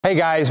Hey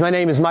guys, my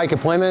name is Micah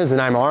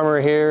and I'm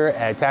armorer here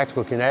at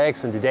Tactical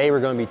Kinetics, and today we're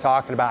going to be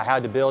talking about how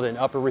to build an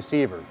upper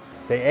receiver.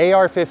 The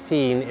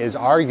AR-15 is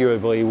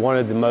arguably one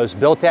of the most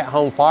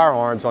built-at-home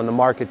firearms on the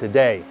market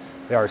today.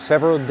 There are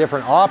several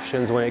different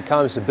options when it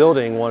comes to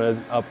building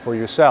one up for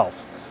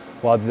yourself.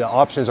 While the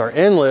options are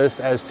endless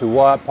as to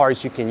what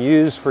parts you can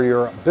use for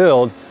your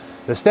build,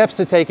 the steps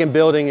to take in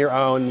building your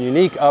own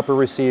unique upper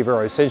receiver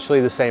are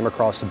essentially the same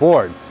across the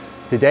board.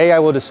 Today I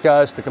will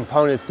discuss the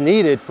components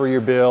needed for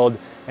your build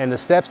and the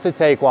steps to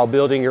take while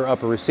building your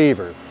upper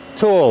receiver.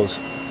 Tools: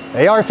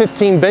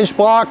 AR-15 bench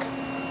block,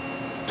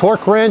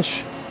 torque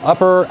wrench,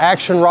 upper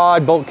action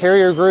rod bolt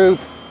carrier group,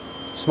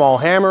 small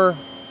hammer,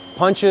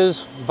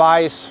 punches,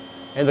 vise,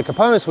 and the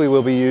components we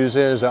will be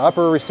using is the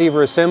upper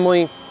receiver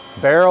assembly,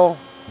 barrel,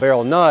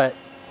 barrel nut,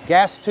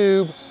 gas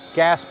tube,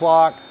 gas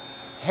block,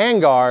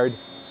 handguard,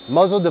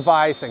 muzzle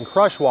device, and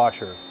crush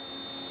washer.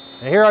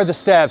 And here are the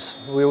steps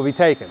we will be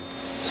taking.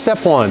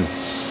 Step 1,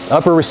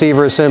 upper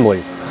receiver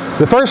assembly.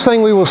 The first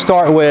thing we will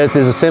start with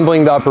is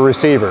assembling the upper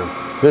receiver.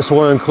 This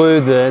will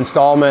include the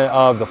installment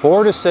of the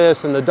forward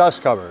assist and the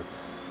dust cover.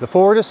 The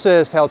forward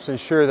assist helps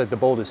ensure that the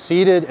bolt is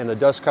seated, and the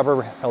dust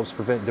cover helps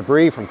prevent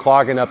debris from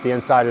clogging up the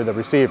inside of the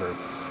receiver.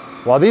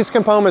 While these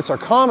components are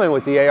common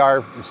with the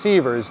AR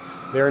receivers,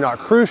 they are not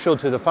crucial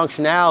to the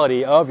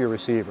functionality of your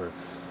receiver.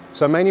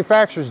 Some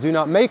manufacturers do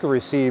not make a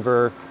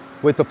receiver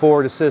with the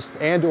forward assist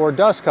and/or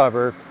dust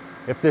cover.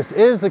 If this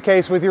is the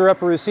case with your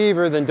upper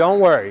receiver, then don't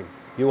worry.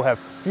 You will have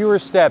fewer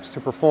steps to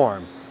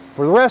perform.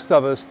 For the rest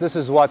of us, this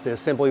is what the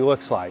assembly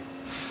looks like.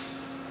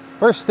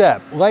 First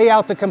step, lay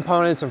out the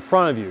components in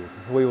front of you.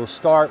 We will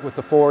start with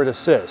the forward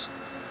assist.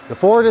 The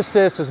forward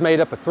assist is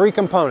made up of 3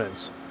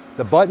 components: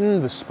 the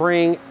button, the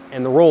spring,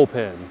 and the roll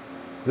pin.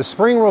 The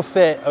spring will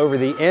fit over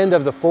the end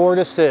of the forward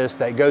assist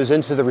that goes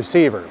into the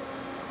receiver.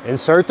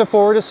 Insert the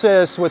forward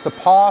assist with the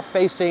paw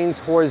facing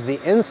towards the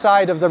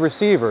inside of the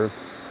receiver.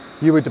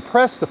 You would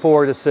depress the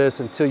forward assist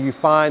until you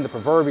find the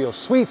proverbial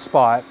sweet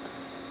spot.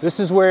 This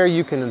is where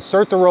you can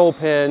insert the roll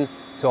pin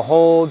to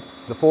hold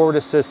the forward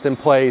assist in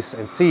place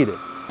and seat it.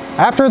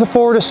 After the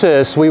forward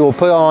assist, we will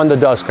put on the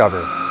dust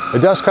cover. The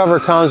dust cover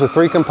comes with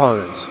 3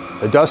 components: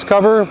 the dust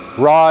cover,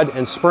 rod,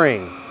 and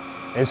spring.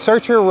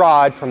 Insert your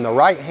rod from the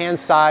right-hand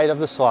side of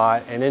the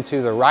slot and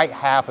into the right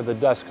half of the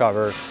dust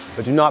cover,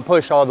 but do not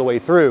push all the way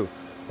through.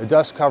 The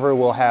dust cover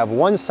will have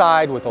one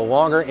side with a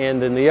longer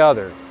end than the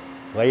other.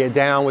 Lay it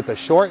down with the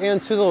short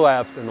end to the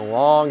left and the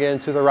long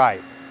end to the right.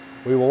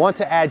 We will want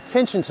to add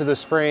tension to the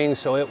spring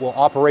so it will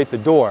operate the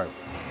door.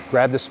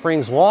 Grab the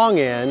spring's long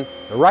end,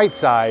 the right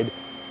side,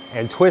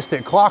 and twist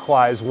it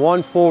clockwise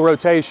 1 full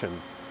rotation.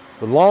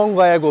 The long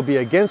leg will be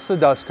against the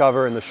dust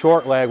cover and the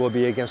short leg will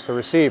be against the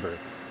receiver.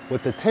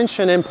 With the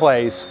tension in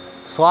place,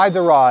 slide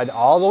the rod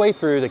all the way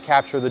through to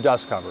capture the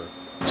dust cover.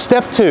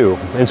 Step 2,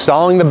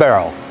 installing the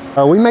barrel.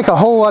 We make a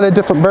whole lot of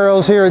different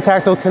barrels here at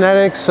Tactical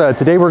Kinetics.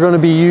 Today we're going to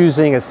be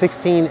using a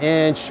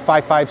 16-inch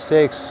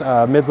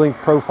 5.56 mid-length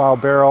profile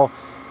barrel.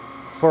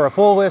 For a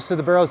full list of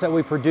the barrels that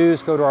we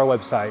produce, go to our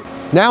website.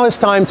 Now it's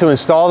time to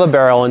install the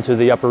barrel into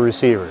the upper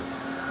receiver.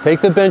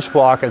 Take the bench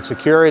block and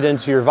secure it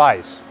into your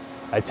vise.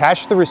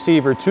 Attach the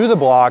receiver to the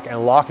block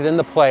and lock it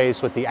into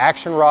place with the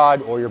action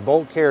rod or your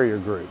bolt carrier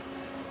group.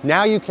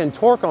 Now you can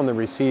torque on the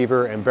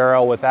receiver and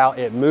barrel without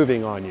it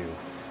moving on you.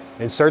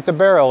 Insert the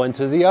barrel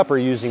into the upper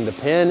using the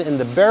pin in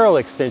the barrel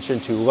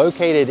extension to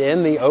locate it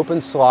in the open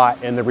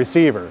slot in the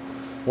receiver.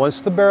 Once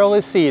the barrel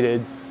is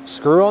seated,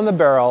 screw on the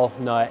barrel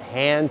nut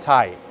hand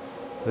tight.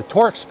 The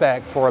torque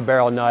spec for a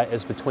barrel nut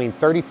is between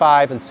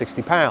 35 and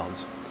 60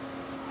 pounds.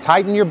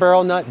 Tighten your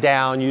barrel nut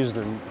down using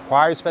the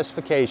required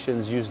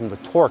specifications using the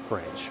torque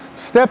wrench.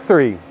 Step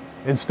 3,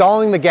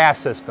 installing the gas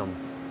system.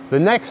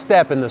 The next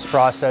step in this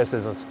process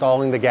is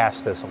installing the gas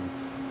system.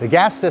 The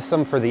gas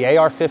system for the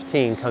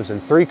AR-15 comes in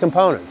 3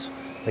 components: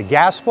 the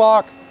gas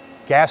block,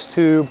 gas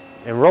tube,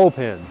 and roll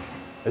pin.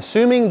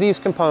 Assuming these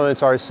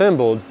components are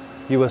assembled,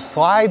 you will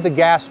slide the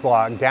gas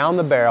block down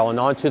the barrel and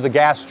onto the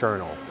gas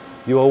journal.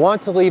 You will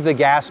want to leave the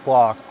gas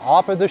block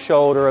off of the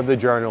shoulder of the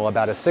journal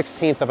about a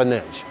 1/16 of an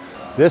inch.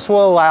 This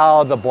will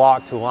allow the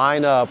block to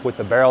line up with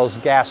the barrel's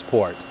gas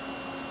port.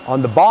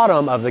 On the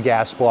bottom of the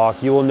gas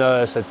block, you will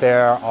notice that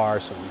there are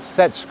some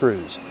set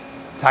screws.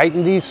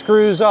 Tighten these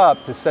screws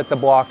up to set the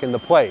block into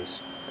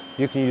place.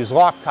 You can use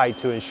Loctite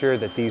to ensure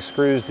that these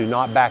screws do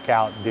not back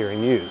out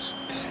during use.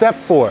 Step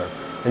 4,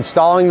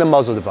 installing the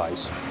muzzle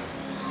device.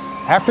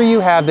 After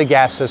you have the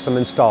gas system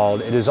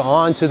installed, it is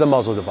on to the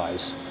muzzle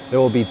device. There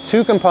will be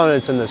 2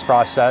 components in this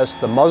process: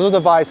 the muzzle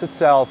device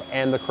itself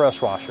and the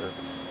crush washer.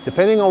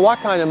 Depending on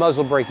what kind of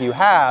muzzle brake you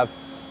have,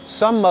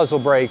 some muzzle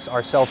brakes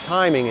are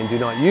self-timing and do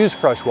not use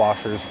crush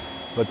washers,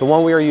 but the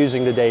one we are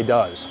using today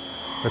does.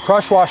 The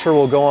crush washer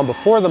will go on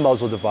before the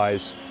muzzle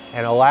device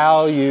and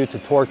allow you to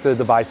torque the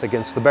device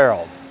against the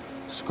barrel.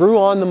 Screw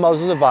on the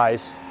muzzle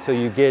device till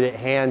you get it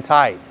hand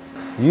tight.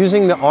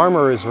 Using the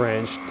armorer's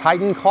wrench,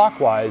 tighten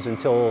clockwise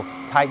until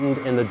tightened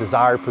in the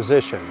desired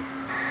position.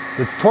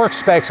 The torque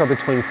specs are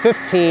between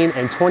 15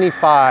 and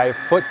 25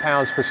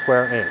 foot-pounds per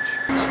square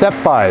inch. Step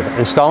 5,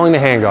 installing the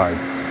handguard.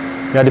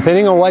 Now,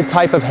 depending on what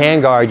type of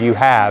handguard you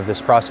have,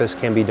 this process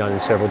can be done in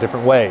several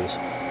different ways.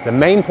 The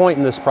main point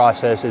in this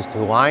process is to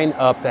line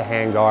up the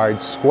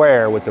handguard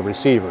square with the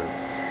receiver.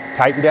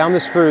 Tighten down the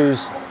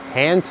screws,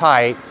 hand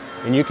tight,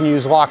 and you can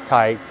use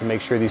Loctite to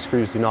make sure these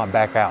screws do not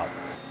back out.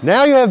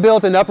 Now you have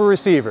built an upper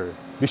receiver.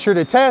 Be sure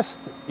to test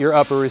your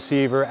upper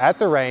receiver at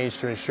the range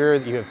to ensure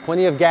that you have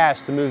plenty of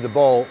gas to move the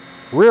bolt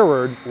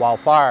rearward while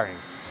firing.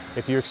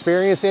 If you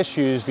experience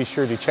issues, be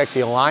sure to check the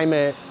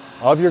alignment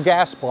of your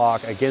gas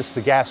block against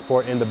the gas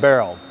port in the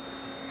barrel.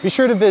 Be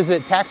sure to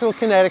visit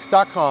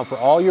tacticalkinetics.com for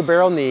all your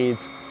barrel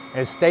needs,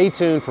 and stay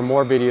tuned for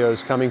more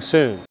videos coming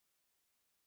soon.